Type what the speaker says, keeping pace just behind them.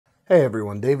Hey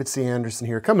everyone, David C. Anderson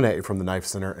here, coming at you from the Knife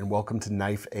Center, and welcome to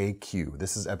Knife AQ.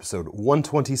 This is episode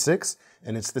 126,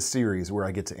 and it's the series where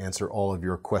I get to answer all of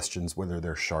your questions, whether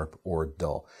they're sharp or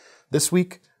dull. This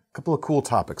week, a couple of cool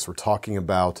topics. We're talking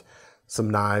about some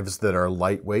knives that are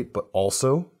lightweight, but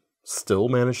also still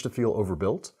manage to feel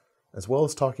overbuilt, as well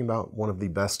as talking about one of the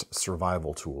best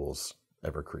survival tools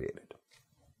ever created.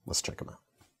 Let's check them out.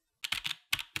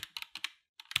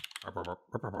 All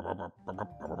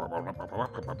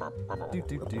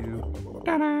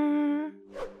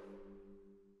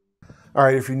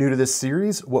right, if you're new to this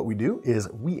series, what we do is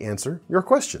we answer your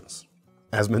questions,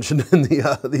 as mentioned in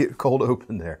the cold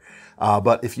open there.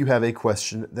 But if you have a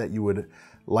question that you would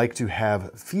like to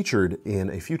have featured in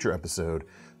a future episode,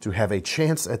 to have a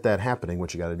chance at that happening,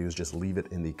 what you got to do is just leave it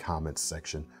in the comments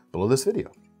section below this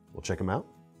video. We'll check them out.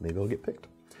 Maybe it'll get picked.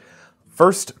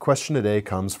 First question today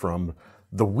comes from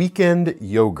The Weekend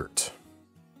Yogurt.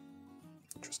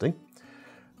 Interesting.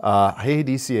 Hey,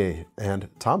 DCA and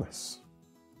Thomas.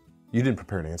 You didn't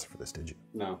prepare an answer for this, did you?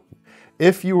 No.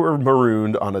 If you were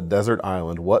marooned on a desert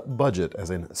island, what budget, as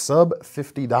in sub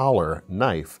 $50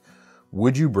 knife,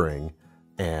 would you bring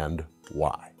and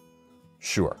why?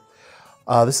 Sure.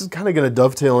 This is kind of going to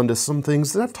dovetail into some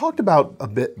things that I've talked about a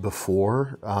bit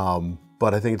before,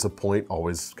 but I think it's a point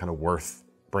always kind of worth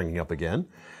bringing up again.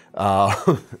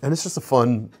 And it's just a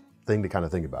fun thing to kind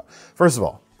of think about. First of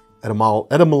all,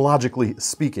 etymologically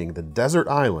speaking, the desert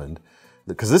island,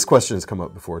 because this question has come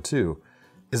up before too,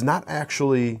 is not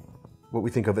actually what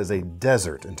we think of as a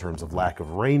desert in terms of lack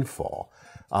of rainfall.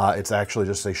 It's actually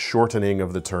just a shortening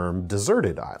of the term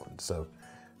deserted island. So,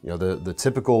 you know, the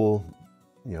typical,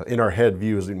 you know, in our head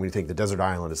view is when we think the desert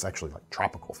island is actually like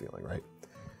tropical feeling, right?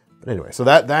 But anyway, so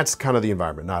that's kind of the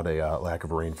environment, not a lack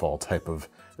of rainfall type of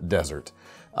desert.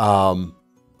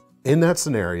 In that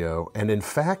scenario, and in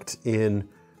fact, in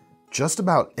just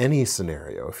about any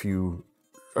scenario, if you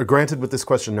are granted with this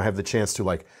question, I have the chance to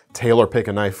like tailor pick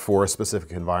a knife for a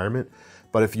specific environment.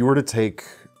 But if you were to take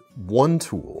one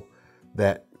tool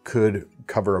that could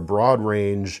cover a broad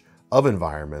range of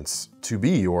environments to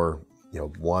be your, you know,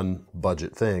 one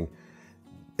budget thing,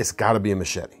 it's got to be a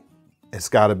machete. It's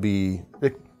got to be,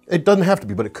 it doesn't have to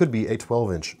be, but it could be a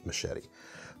 12-inch machete.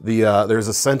 There's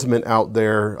a sentiment out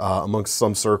there amongst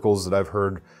some circles that I've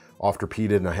heard oft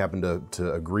repeated, and I happen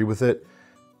to agree with it.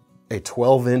 A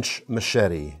 12-inch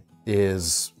machete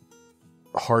is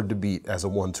hard to beat as a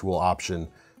one-tool option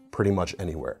pretty much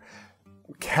anywhere.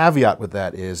 Caveat with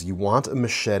that is you want a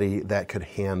machete that could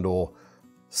handle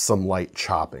some light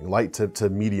chopping, light to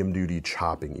medium-duty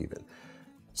chopping even.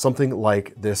 Something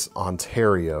like this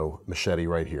Ontario machete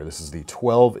right here. This is the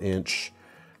 12-inch,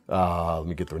 let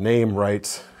me get the name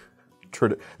right.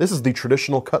 This is the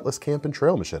traditional cutlass camp and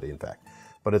trail machete, in fact.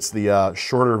 But it's the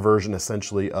shorter version,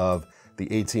 essentially, of the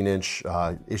 18-inch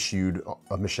issued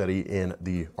machete in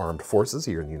the armed forces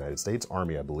here in the United States,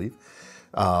 Army, I believe.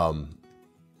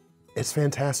 It's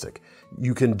fantastic.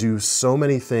 You can do so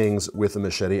many things with a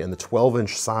machete, and the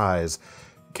 12-inch size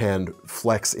can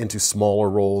flex into smaller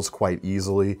rolls quite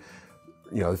easily.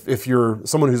 You know, if you're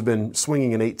someone who's been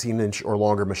swinging an 18-inch or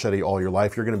longer machete all your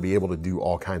life, you're going to be able to do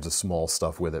all kinds of small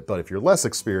stuff with it. But if you're less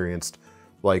experienced,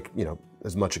 like, you know,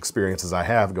 as much experience as I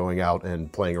have going out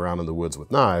and playing around in the woods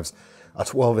with knives, a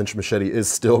 12-inch machete is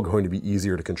still going to be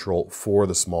easier to control for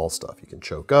the small stuff. You can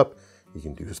choke up, you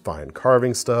can do fine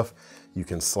carving stuff, you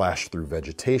can slash through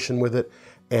vegetation with it,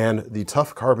 and the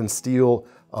tough carbon steel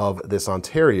of this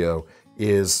Ontario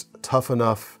is tough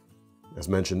enough, as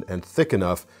mentioned, and thick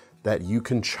enough that you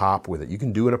can chop with it. You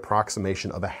can do an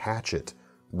approximation of a hatchet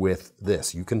with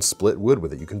this. You can split wood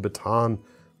with it. You can baton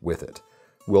with it.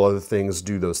 Will other things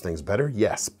do those things better?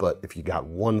 Yes, but if you got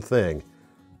one thing,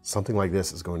 something like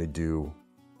this is going to do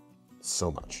so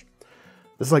much.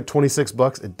 This is like 26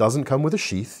 bucks. It doesn't come with a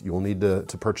sheath. You will need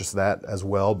to purchase that as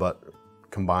well, but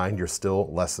combined, you're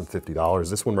still less than $50.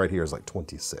 This one right here is like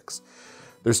 26.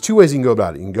 There's two ways you can go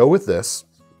about it. You can go with this,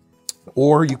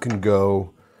 or you can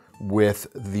go with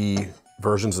the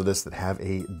versions of this that have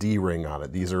a D-ring on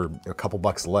it. These are a couple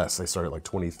bucks less. They start at like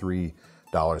 $23,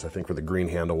 I think, for the green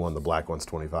handle one. The black one's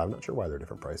 $25. I'm not sure why they're a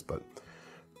different price, but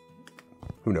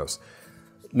who knows.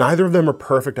 Neither of them are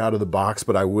perfect out of the box,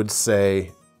 but I would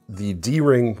say the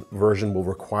D-ring version will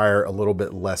require a little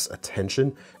bit less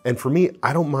attention. And for me,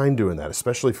 I don't mind doing that,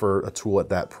 especially for a tool at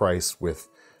that price with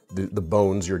the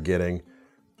bones you're getting.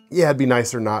 Yeah, it'd be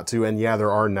nicer not to, and yeah,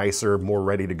 there are nicer, more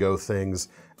ready-to-go things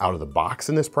out of the box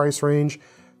in this price range,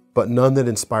 but none that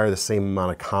inspire the same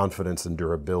amount of confidence and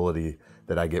durability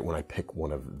that I get when I pick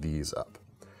one of these up.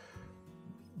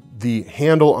 The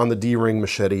handle on the D-ring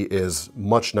machete is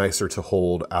much nicer to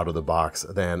hold out of the box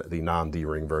than the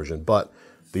non-D-ring version, but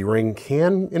the ring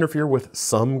can interfere with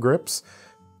some grips.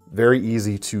 Very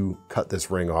easy to cut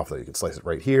this ring off though. You can slice it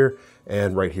right here,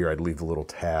 and right here I'd leave the little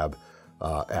tab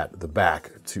at the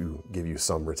back to give you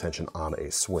some retention on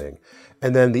a swing.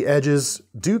 And then the edges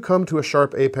do come to a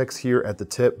sharp apex here at the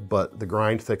tip, but the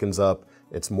grind thickens up.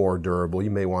 It's more durable. You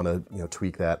may want to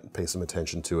tweak that, pay some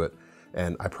attention to it,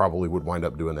 and I probably would wind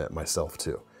up doing that myself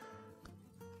too.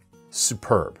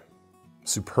 Superb.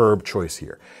 Superb choice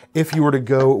here. If you were to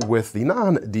go with the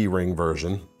non-D-ring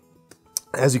version,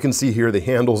 as you can see here, the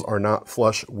handles are not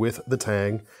flush with the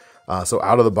tang. So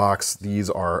out of the box, these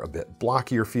are a bit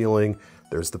blockier feeling.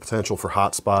 There's the potential for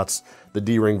hot spots. The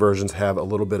D-ring versions have a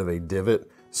little bit of a divot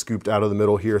scooped out of the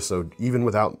middle here, so even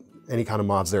without any kind of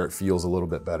mods there, it feels a little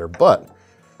bit better. But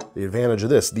the advantage of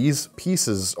this, these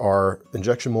pieces are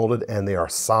injection molded and they are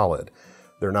solid.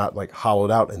 They're not like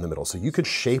hollowed out in the middle. So you could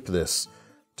shape this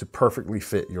to perfectly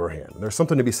fit your hand. There's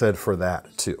something to be said for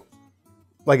that too.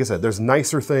 Like I said, there's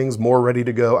nicer things, more ready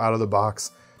to go out of the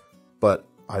box, but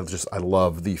I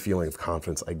love the feeling of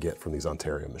confidence I get from these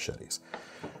Ontario machetes.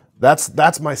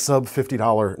 That's my sub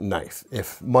 $50 knife.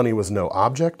 If money was no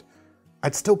object,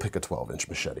 I'd still pick a 12-inch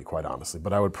machete, quite honestly,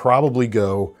 but I would probably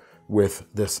go with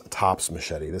this Tops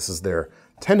machete. This is their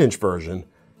 10-inch version,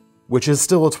 which is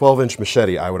still a 12-inch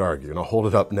machete, I would argue, and I'll hold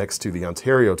it up next to the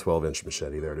Ontario 12-inch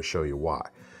machete there to show you why.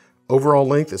 Overall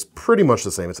length is pretty much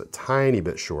the same. It's a tiny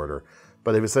bit shorter,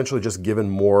 but they've essentially just given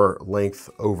more length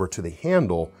over to the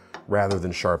handle rather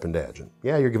than sharpened edge. And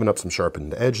yeah, you're giving up some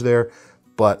sharpened edge there,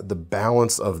 but the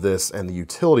balance of this and the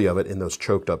utility of it in those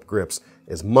choked up grips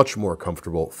is much more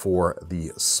comfortable for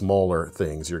the smaller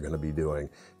things you're going to be doing.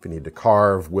 If you need to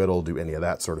carve, whittle, do any of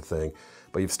that sort of thing,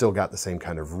 but you've still got the same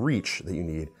kind of reach that you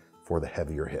need for the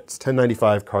heavier hits.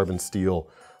 1095 carbon steel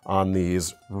on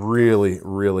these, really,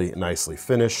 really nicely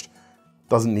finished.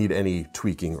 Doesn't need any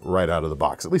tweaking right out of the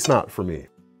box, at least not for me.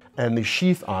 And the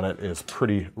sheath on it is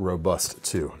pretty robust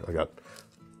too.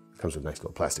 Comes with a nice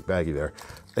little plastic baggie there.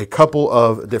 A couple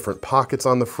of different pockets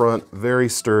on the front, very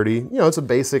sturdy. It's a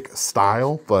basic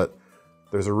style, but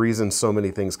there's a reason so many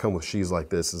things come with sheaths like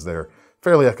this, is they're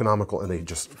fairly economical and they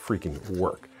just freaking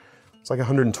work. It's like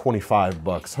 125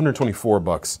 bucks, 124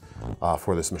 bucks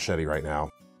for this machete right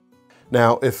now.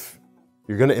 Now, if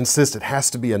you're gonna insist it has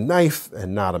to be a knife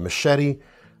and not a machete,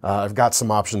 I've got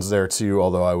some options there too,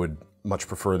 although I would much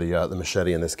prefer the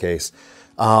machete in this case.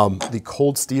 The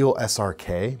Cold Steel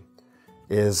SRK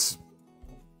is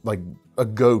like a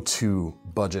go-to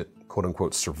budget, quote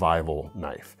unquote, survival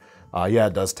knife. Yeah,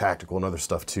 it does tactical and other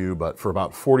stuff too, but for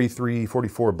about 43,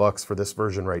 44 bucks for this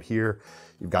version right here,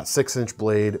 you've got 6-inch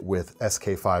blade with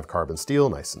SK5 carbon steel,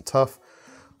 nice and tough.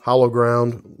 Hollow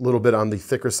ground, a little bit on the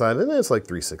thicker side, and then it's like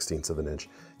 3/16 of an inch.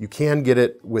 You can get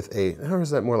it with a, or is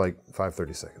that more like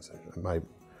 5/32?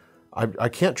 I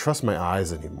can't trust my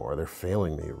eyes anymore. They're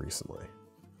failing me recently.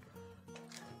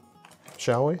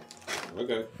 Shall we?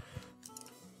 Okay.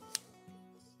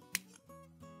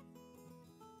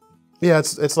 Yeah,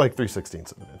 it's like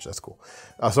 3/16 of an inch. That's cool.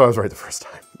 So I was right the first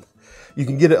time. You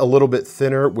can get it a little bit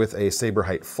thinner with a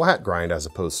Saberhite flat grind as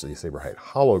opposed to the Saberhite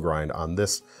hollow grind on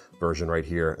this version right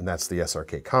here, and that's the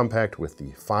SRK Compact with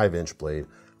the 5-inch blade.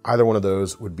 Either one of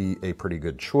those would be a pretty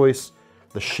good choice.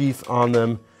 The sheath on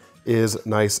them is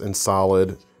nice and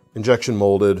solid, injection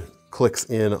molded, clicks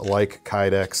in like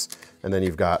Kydex, and then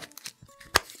you've got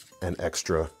an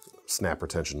extra snap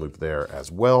retention loop there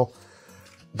as well.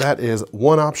 That is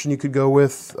one option you could go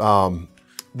with.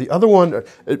 The other one,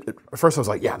 at first I was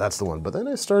like, yeah, that's the one. But then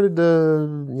I started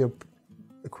to,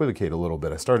 equivocate a little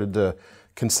bit. I started to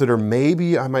consider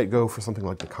maybe I might go for something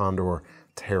like the Condor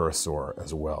Pterosaur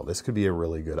as well. This could be a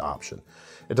really good option.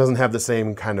 It doesn't have the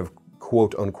same kind of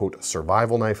quote unquote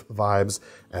survival knife vibes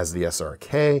as the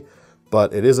SRK,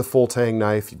 but it is a full tang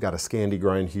knife. You've got a Scandi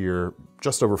grind here,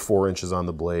 just over 4 inches on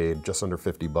the blade, just under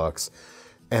 50 bucks.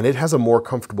 And it has a more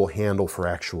comfortable handle for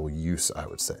actual use, I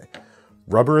would say.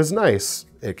 Rubber is nice.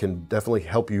 It can definitely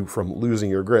help you from losing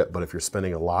your grip, but if you're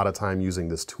spending a lot of time using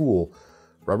this tool,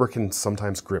 rubber can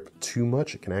sometimes grip too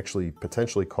much. It can actually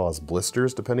potentially cause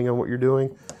blisters depending on what you're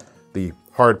doing. The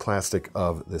hard plastic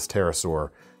of this Pterosaur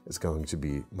is going to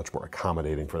be much more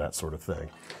accommodating for that sort of thing.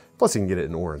 Plus you can get it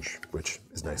in orange, which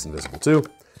is nice and visible too.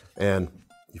 And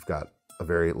you've got a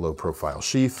very low profile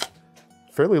sheath.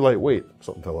 Fairly lightweight,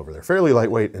 something fell over there. Fairly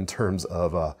lightweight in terms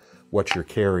of what you're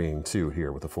carrying too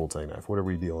here with a full tang knife. What are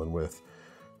we dealing with?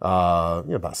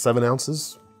 About 7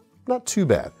 ounces. Not too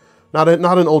bad. Not an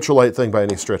ultralight thing by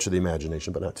any stretch of the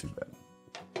imagination, but not too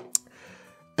bad.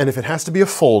 And if it has to be a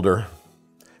folder,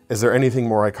 Is there anything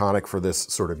more iconic for this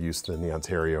sort of use than the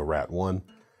Ontario Rat 1?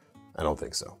 I don't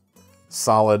think so.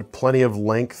 Solid, plenty of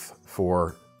length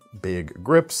for big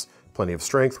grips, plenty of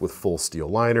strength with full steel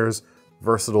liners,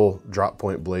 versatile drop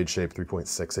point blade shape,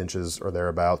 3.6 inches or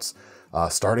thereabouts.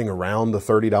 Starting around the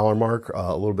 $30 mark,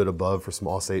 a little bit above for some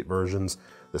Aus-8 versions.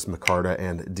 This Micarta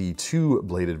and D2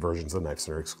 bladed versions of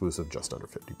KnifeCenter exclusive, just under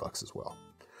 50 bucks as well.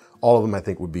 All of them I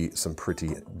think would be some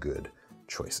pretty good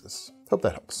choices. Hope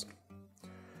that helps.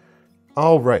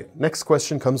 All right, next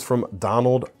question comes from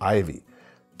Donald Ivy.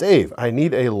 Dave, I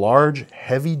need a large,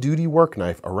 heavy-duty work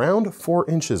knife around 4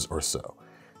 inches or so.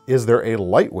 Is there a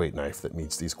lightweight knife that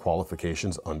meets these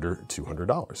qualifications under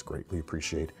 $200? Greatly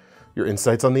appreciate your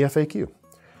insights on the FAQ.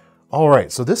 All right,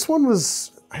 so this one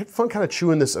was, I had fun kind of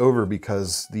chewing this over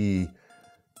because the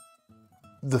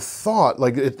thought,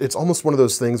 like it's almost one of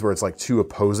those things where it's like two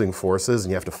opposing forces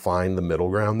and you have to find the middle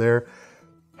ground there.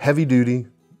 Heavy duty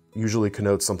usually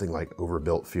connotes something like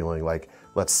overbuilt feeling, like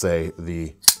let's say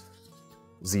the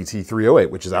ZT308,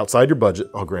 which is outside your budget.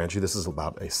 I'll grant you this is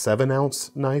about a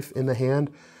 7-ounce knife in the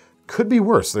hand. Could be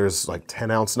worse. There's like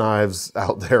 10-ounce knives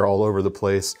out there all over the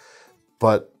place,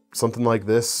 but something like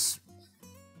this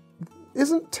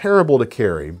isn't terrible to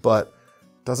carry, but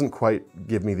doesn't quite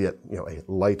give me the,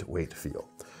 a lightweight feel.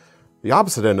 The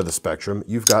opposite end of the spectrum,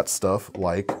 you've got stuff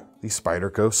like the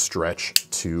Spyderco Stretch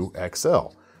 2 XL.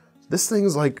 This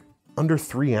thing's like under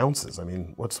 3 ounces. I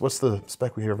mean, what's the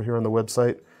spec we have here on the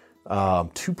website?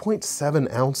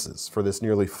 2.7 ounces for this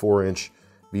nearly 4-inch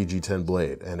VG10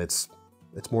 blade, and it's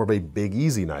more of a big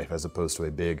easy knife as opposed to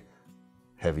a big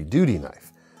heavy duty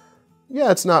knife.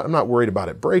 Yeah, I'm not worried about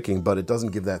it breaking, but it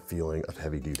doesn't give that feeling of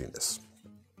heavy dutiness.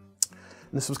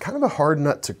 And this was kind of a hard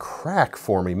nut to crack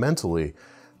for me mentally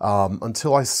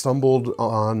until I stumbled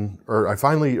on, or I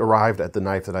finally arrived at the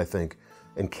knife that I think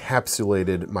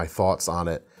encapsulated my thoughts on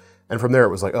it. And from there it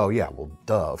was like, oh yeah, well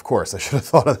duh, of course, I should have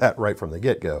thought of that right from the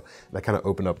get-go. And I kind of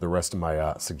opened up the rest of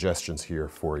my suggestions here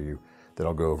for you that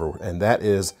I'll go over. And that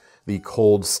is the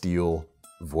Cold Steel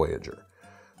Voyager.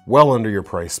 Well under your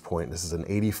price point. This is an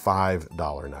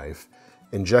 $85 knife.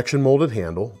 Injection molded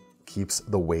handle, keeps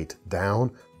the weight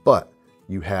down, but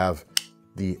you have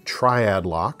the Triad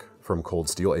lock from Cold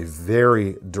Steel, a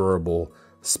very durable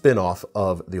spin-off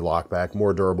of the lockback,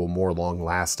 more durable, more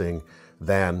long-lasting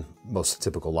than most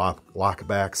typical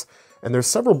lockbacks. And there's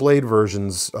several blade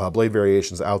versions, blade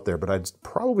variations out there, but I'd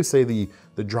probably say the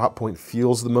drop point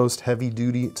feels the most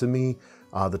heavy-duty to me.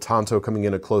 The Tonto coming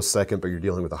in a close second, but you're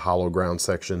dealing with a hollow ground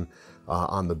section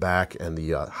on the back, and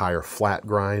the higher flat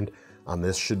grind on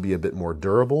this should be a bit more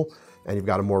durable, and you've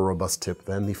got a more robust tip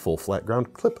than the full flat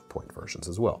ground clip point versions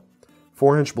as well.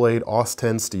 4-inch blade, Aus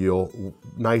 10 steel,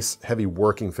 nice heavy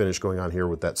working finish going on here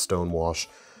with that stone wash,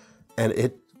 and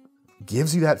it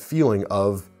gives you that feeling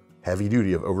of heavy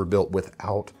duty, of overbuilt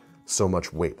without so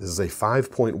much weight. This is a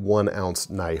 5.1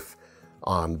 ounce knife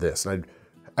on this. And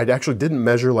I actually didn't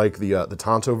measure like the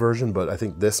Tonto version, but I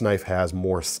think this knife has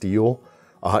more steel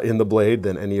in the blade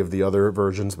than any of the other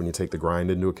versions when you take the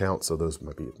grind into account. So those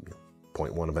might be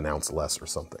 0.1 of an ounce less or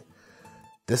something.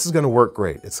 This is gonna work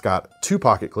great. It's got 2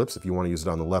 pocket clips. If you wanna use it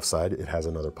on the left side, it has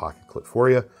another pocket clip for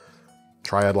you.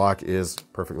 Triad lock is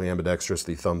perfectly ambidextrous.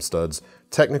 The thumb studs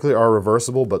technically are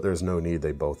reversible, but there's no need,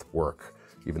 they both work.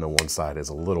 Even though one side is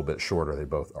a little bit shorter, they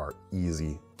both are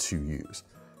easy to use.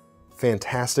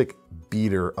 Fantastic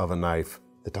beater of a knife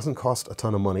that doesn't cost a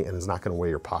ton of money and is not gonna weigh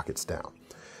your pockets down.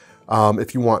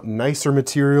 If you want nicer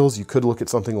materials, you could look at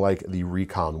something like the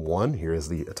Recon 1. Here is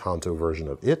the Tonto version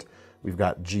of it. We've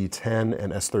got G10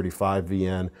 and S35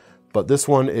 VN, but this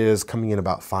one is coming in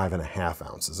about 5.5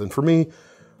 ounces. And for me,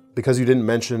 because you didn't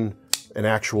mention an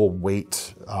actual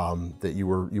weight that you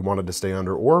wanted to stay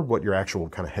under, or what your actual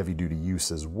kind of heavy duty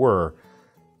uses were,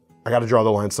 I got to draw the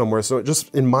line somewhere. So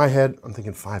just in my head, I'm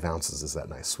thinking 5 ounces is that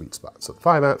nice sweet spot. So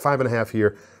 5.5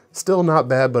 here, still not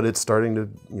bad, but it's starting to,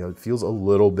 it feels a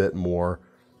little bit more.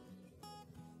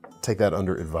 Take that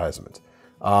under advisement.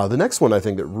 The next one I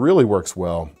think that really works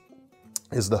well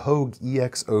is the Hogue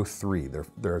EX03.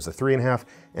 There's a 3.5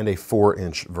 and a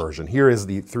 4-inch version. Here is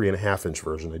the 3.5-inch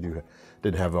version. I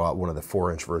did have one of the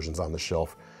 4-inch versions on the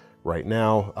shelf right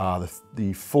now.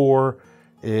 The 4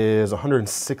 is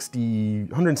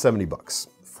 170 bucks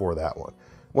for that one.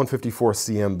 154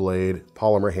 cm blade,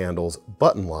 polymer handles,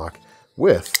 button lock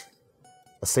with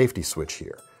a safety switch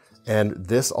here. And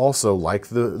this also, like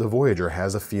the Voyager,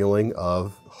 has a feeling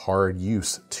of hard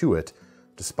use to it,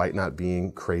 despite not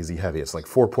being crazy heavy. It's like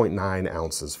 4.9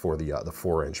 ounces for the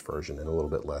 4-inch version and a little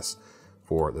bit less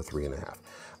for the 3.5.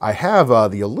 I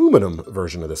have the aluminum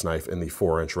version of this knife in the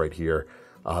 4-inch right here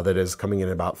that is coming in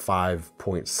about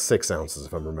 5.6 ounces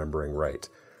if I'm remembering right.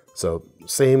 So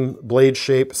same blade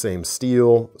shape, same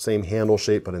steel, same handle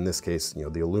shape, but in this case, you know,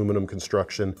 the aluminum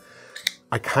construction.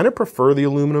 I kind of prefer the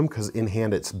aluminum because in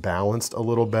hand it's balanced a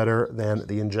little better than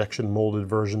the injection molded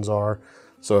versions are.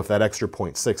 So if that extra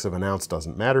 0.6 of an ounce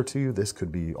doesn't matter to you, this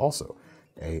could be also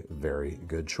a very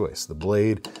good choice. The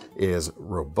blade is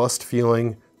robust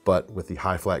feeling, but with the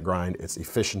high flat grind, it's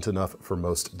efficient enough for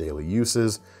most daily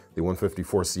uses. The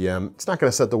 154 cm, it's not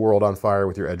going to set the world on fire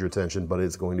with your edge retention, but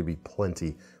it's going to be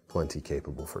plenty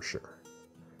capable for sure.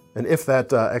 And if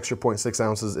that extra 0.6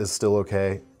 ounces is still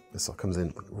okay, this all comes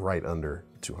in right under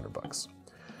 200 bucks.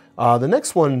 The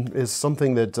next one is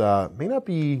something that may not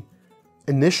be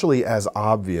initially as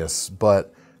obvious,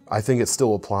 but I think it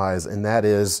still applies, and that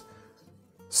is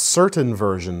certain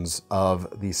versions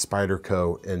of the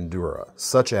Spyderco Endura,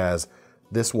 such as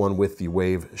this one with the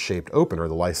wave-shaped opener,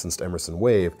 the licensed Emerson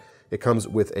Wave. It comes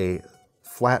with a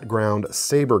flat ground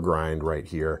saber grind right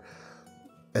here.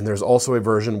 And there's also a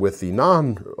version with the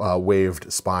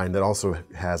non-waved spine that also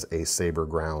has a saber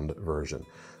ground version,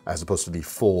 as opposed to the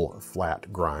full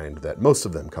flat grind that most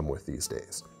of them come with these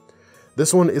days.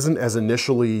 This one isn't as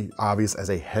initially obvious as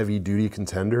a heavy-duty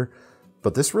contender,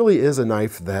 but this really is a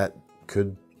knife that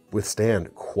could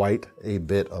withstand quite a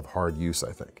bit of hard use,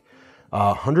 I think.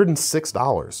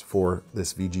 $106 for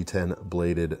this VG10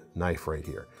 bladed knife right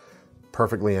here.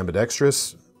 Perfectly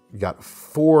ambidextrous. You got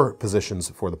 4 positions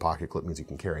for the pocket clip, means you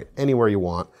can carry it anywhere you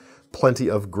want. Plenty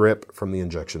of grip from the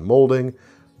injection molding,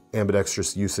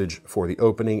 ambidextrous usage for the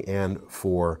opening and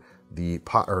for the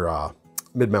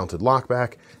mid-mounted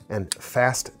lockback, and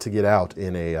fast to get out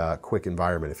in a quick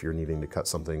environment if you're needing to cut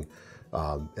something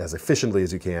as efficiently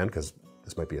as you can, because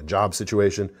this might be a job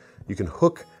situation. You can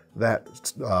hook that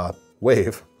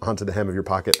wave onto the hem of your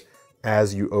pocket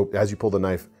as you pull the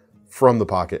knife from the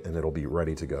pocket, and it'll be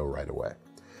ready to go right away.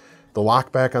 The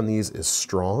lockback on these is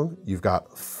strong. You've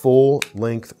got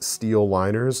full-length steel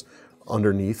liners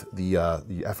underneath the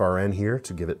FRN here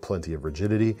to give it plenty of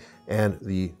rigidity, and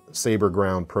the saber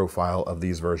ground profile of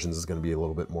these versions is going to be a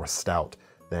little bit more stout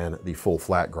than the full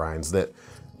flat grinds that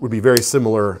would be very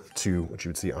similar to what you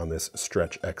would see on this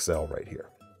Stretch XL right here.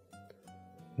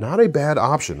 Not a bad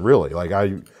option, really.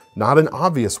 Not an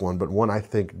obvious one, but one I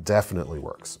think definitely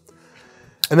works.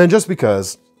 And then just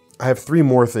because I have 3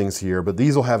 more things here, but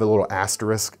these will have a little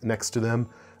asterisk next to them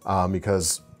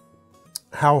because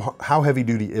how heavy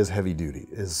duty is heavy duty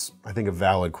is, I think, a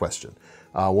valid question.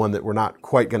 One that we're not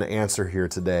quite going to answer here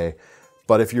today.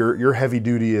 But if your heavy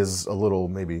duty is a little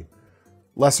maybe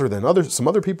lesser than some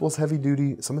other people's heavy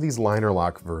duty, some of these liner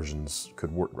lock versions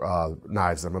could work.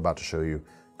 Knives that I'm about to show you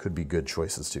could be good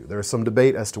choices too. There's some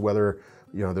debate as to whether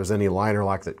there's any liner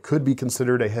lock that could be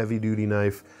considered a heavy duty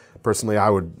knife. Personally, I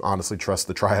would honestly trust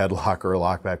the triad lock or a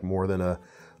lockback more than a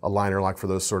liner lock for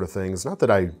those sort of things. Not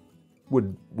that I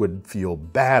would feel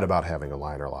bad about having a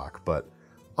liner lock, but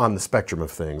on the spectrum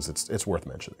of things, it's worth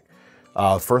mentioning.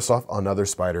 First off, another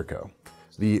Spyderco.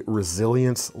 The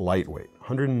Resilience Lightweight,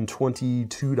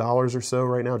 $122 or so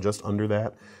right now, just under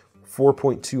that.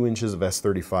 4.2 inches of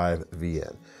S35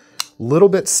 VN. Little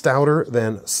bit stouter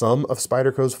than some of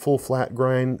Spyderco's full flat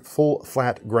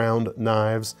ground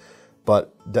knives,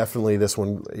 but definitely this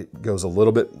one goes a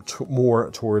little bit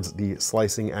more towards the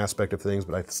slicing aspect of things,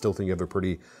 but I still think you have a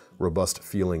pretty robust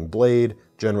feeling blade,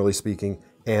 generally speaking,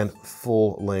 and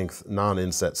full-length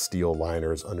non-inset steel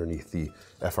liners underneath the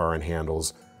FRN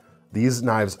handles. These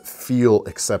knives feel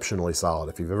exceptionally solid.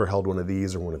 If you've ever held one of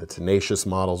these or one of the Tenacious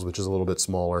models, which is a little bit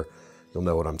smaller, you'll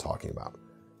know what I'm talking about.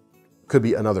 Could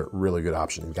be another really good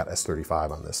option. You've got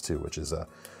S35 on this too, which is a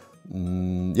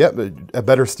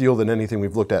better steel than anything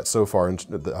we've looked at so far,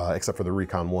 except for the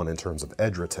Recon 1 in terms of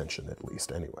edge retention, at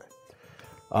least anyway.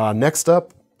 Next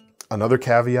up, another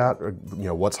caveat,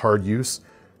 what's hard use?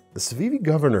 The Civivi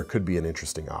Governor could be an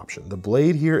interesting option. The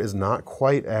blade here is not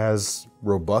quite as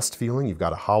robust feeling. You've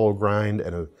got a hollow grind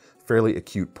and a fairly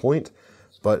acute point,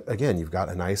 but again, you've got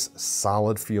a nice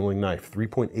solid feeling knife,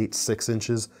 3.86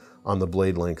 inches on the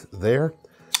blade length there.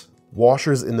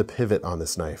 Washers in the pivot on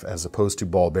this knife as opposed to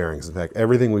ball bearings. In fact,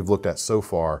 everything we've looked at so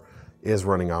far is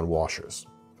running on washers.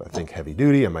 If I think heavy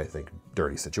duty, I might think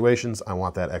dirty situations. I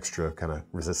want that extra kind of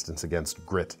resistance against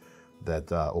grit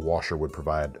that a washer would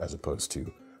provide as opposed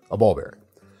to a ball bearing.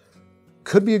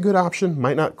 Could be a good option,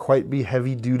 might not quite be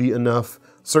heavy duty enough.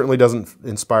 Certainly doesn't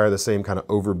inspire the same kind of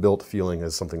overbuilt feeling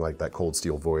as something like that Cold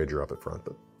Steel Voyager up at front,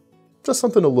 but just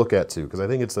something to look at too, because I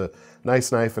think it's a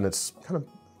nice knife and it's kind of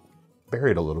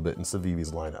buried a little bit in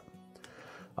Civivi's lineup.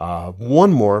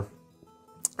 One more,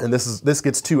 and this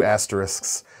gets 2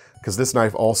 asterisks, because this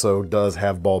knife also does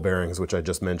have ball bearings, which I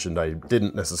just mentioned I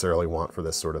didn't necessarily want for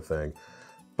this sort of thing.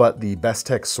 But the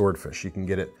Bestech Swordfish, you can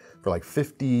get it for like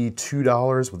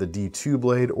 $52 with a D2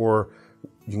 blade, or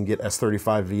you can get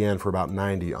S35 VN for about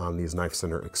 $90 on these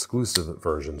KnifeCenter exclusive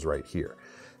versions right here.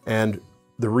 And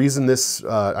the reason this,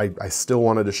 I still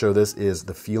wanted to show this is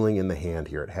the feeling in the hand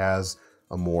here. It has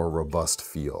a more robust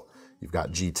feel. You've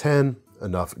got G10,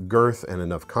 enough girth and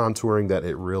enough contouring that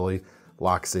it really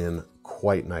locks in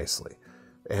quite nicely.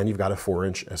 And you've got a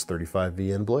 4-inch S35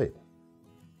 VN blade.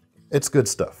 It's good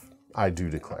stuff, I do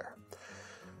declare.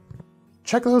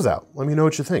 Check those out. Let me know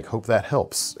what you think. Hope that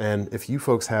helps. And if you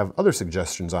folks have other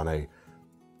suggestions on a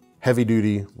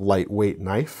heavy-duty, lightweight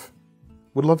knife,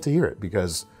 would love to hear it,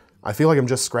 because I feel like I'm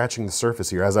just scratching the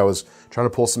surface here. As I was trying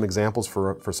to pull some examples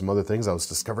for some other things, I was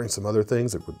discovering some other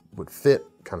things that would fit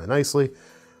kind of nicely.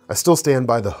 I still stand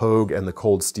by the Hogue and the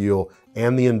Cold Steel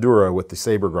and the Enduro with the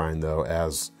Saber Grind, though,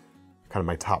 as kind of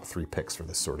my top 3 picks for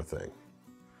this sort of thing.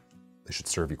 They should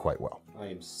serve you quite well. I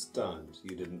am stunned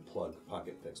you didn't plug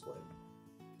pocket fixed blade.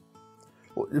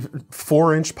 Well,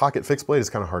 4-inch pocket fixed blade is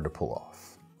kind of hard to pull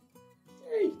off.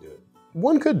 Yeah, you can do it.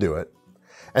 One could do it.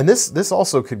 And this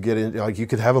also could get in, like, you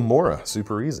could have a Mora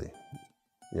super easy.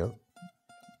 You know,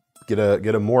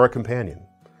 get a Mora companion.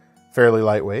 Fairly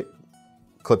lightweight,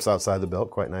 clips outside the belt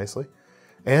quite nicely.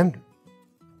 And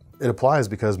it applies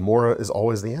because Mora is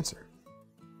always the answer.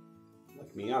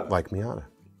 Like Miata. Like Miata.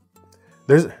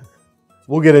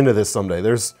 We'll get into this someday.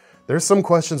 There's some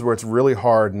questions where it's really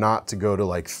hard not to go to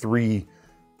like 3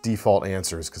 default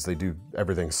answers because they do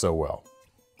everything so well.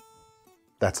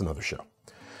 That's another show.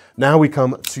 Now we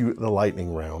come to the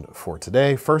lightning round for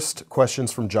today. First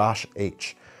questions from Josh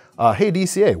H. Hey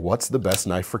DCA, what's the best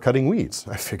knife for cutting weeds?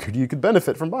 I figured you could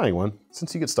benefit from buying one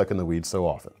since you get stuck in the weeds so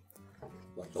often.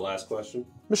 Like the last question?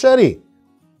 Machete.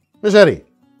 Machete.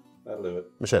 That'll do it.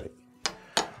 Machete.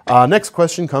 Next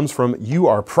question comes from You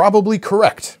Are Probably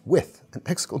Correct with an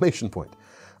exclamation point.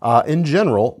 In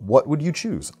general, what would you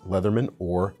choose, Leatherman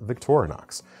or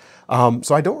Victorinox?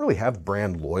 So I don't really have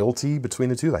brand loyalty between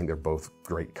the two. I think they're both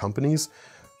great companies,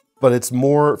 but it's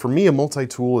more, for me, a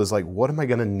multi-tool is like, what am I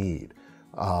gonna need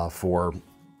for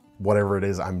whatever it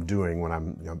is I'm doing when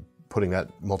I'm putting that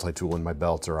multi-tool in my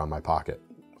belt or on my pocket,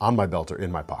 on my belt or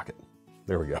in my pocket.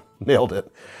 There we go, nailed it.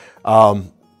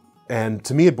 And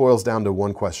to me, it boils down to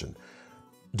one question.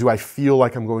 Do I feel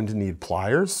like I'm going to need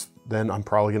pliers? Then I'm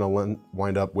probably gonna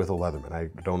wind up with a Leatherman. I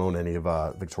don't own any of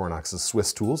Victorinox's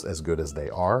Swiss tools, as good as they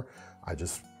are. I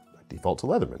just default to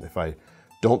Leatherman. If I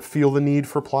don't feel the need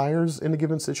for pliers in a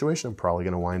given situation, I'm probably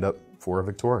gonna wind up for a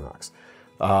Victorinox.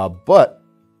 But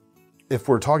if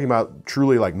we're talking about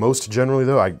truly, like most generally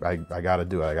though, I gotta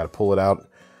do it. I gotta pull it out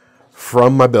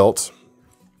from my belt.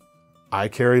 I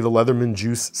carry the Leatherman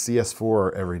Juice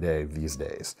CS4 every day these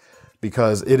days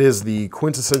because it is the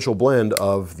quintessential blend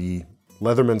of the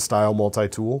Leatherman style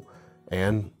multi-tool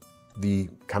and the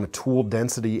kind of tool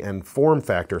density and form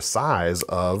factor size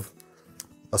of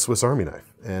a Swiss Army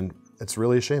knife. And it's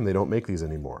really a shame they don't make these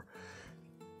anymore.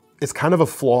 It's kind of a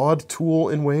flawed tool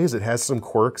in ways. It has some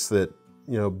quirks that,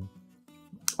 you know,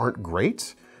 aren't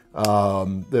great,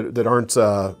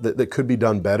 that could be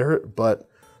done better, but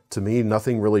to me,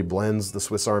 nothing really blends the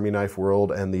Swiss Army knife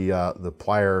world and the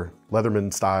plier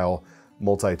Leatherman style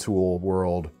multi-tool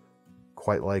world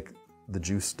quite like the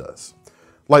Juice does.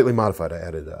 Lightly modified, I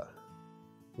added a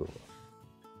little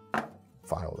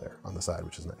file there on the side,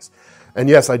 which is nice. And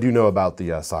yes, I do know about the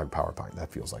SOG Power Pint.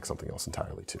 That feels like something else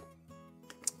entirely too.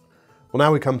 Well,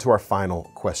 now we come to our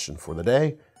final question for the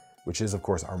day, which is of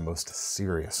course our most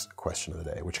serious question of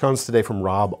the day, which comes today from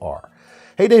Rob R.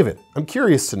 Hey David, I'm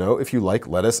curious to know if you like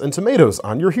lettuce and tomatoes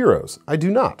on your heroes. I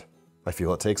do not. I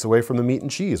feel it takes away from the meat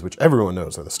and cheese, which everyone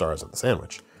knows are the stars of the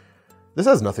sandwich. This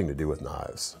has nothing to do with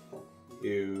knives.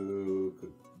 You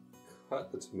could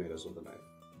cut the tomatoes with a knife.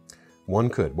 One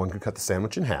could cut the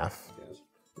sandwich in half. Yes.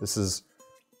 This is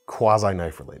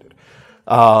quasi-knife related.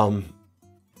 I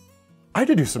had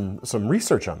to do some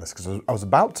research on this because I was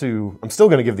about to, I'm still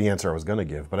gonna give the answer I was gonna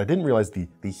give, but I didn't realize the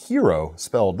hero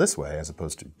spelled this way as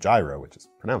opposed to gyro, which is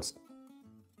pronounced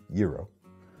gyro.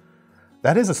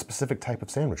 That is a specific type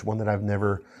of sandwich, one that I've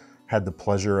never had the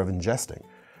pleasure of ingesting.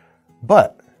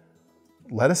 But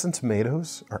lettuce and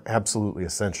tomatoes are absolutely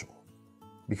essential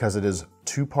because it is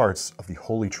 2 parts of the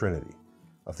holy trinity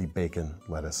of the bacon,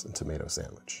 lettuce, and tomato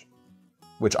sandwich,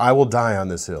 which I will die on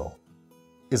this hill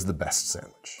is the best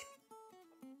sandwich.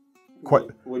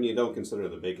 When you don't consider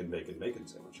the bacon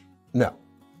sandwich. No,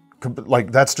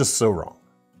 like that's just so wrong.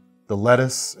 The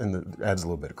lettuce adds a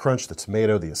little bit of crunch, the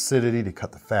tomato, the acidity to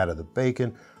cut the fat of the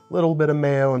bacon, a little bit of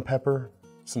mayo and pepper,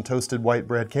 some toasted white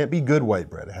bread. Can't be good white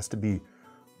bread. It has to be,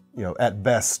 you know, at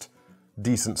best,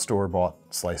 decent store-bought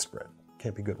sliced bread.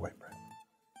 Can't be good white bread.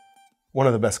 one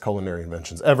of the best culinary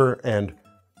inventions ever, and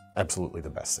absolutely the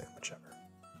best sandwich ever.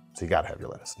 So you gotta have your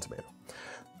lettuce and tomato.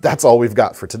 That's all we've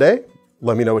got for today.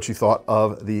 Let me know what you thought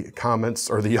of the comments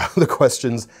or the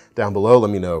questions down below. Let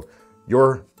me know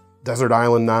your desert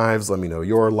island knives. Let me know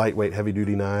your lightweight, heavy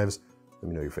duty knives. Let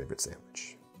me know your favorite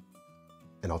sandwich.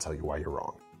 And I'll tell you why you're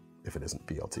wrong if it isn't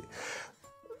BLT.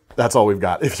 That's all we've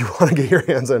got. If you want to get your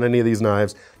hands on any of these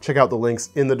knives, check out the links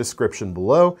in the description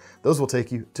below. Those will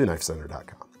take you to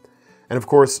KnifeCenter.com. And of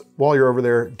course, while you're over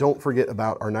there, don't forget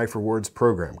about our Knife Rewards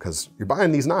program, because you're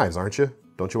buying these knives, aren't you?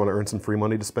 Don't you want to earn some free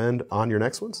money to spend on your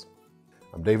next ones?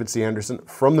 I'm David C. Anderson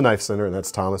from the Knife Center, and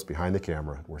that's Thomas behind the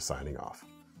camera. We're signing off.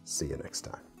 See you next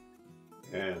time.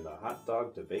 And the hot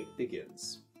dog debate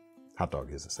begins. Hot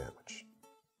dog is a sandwich.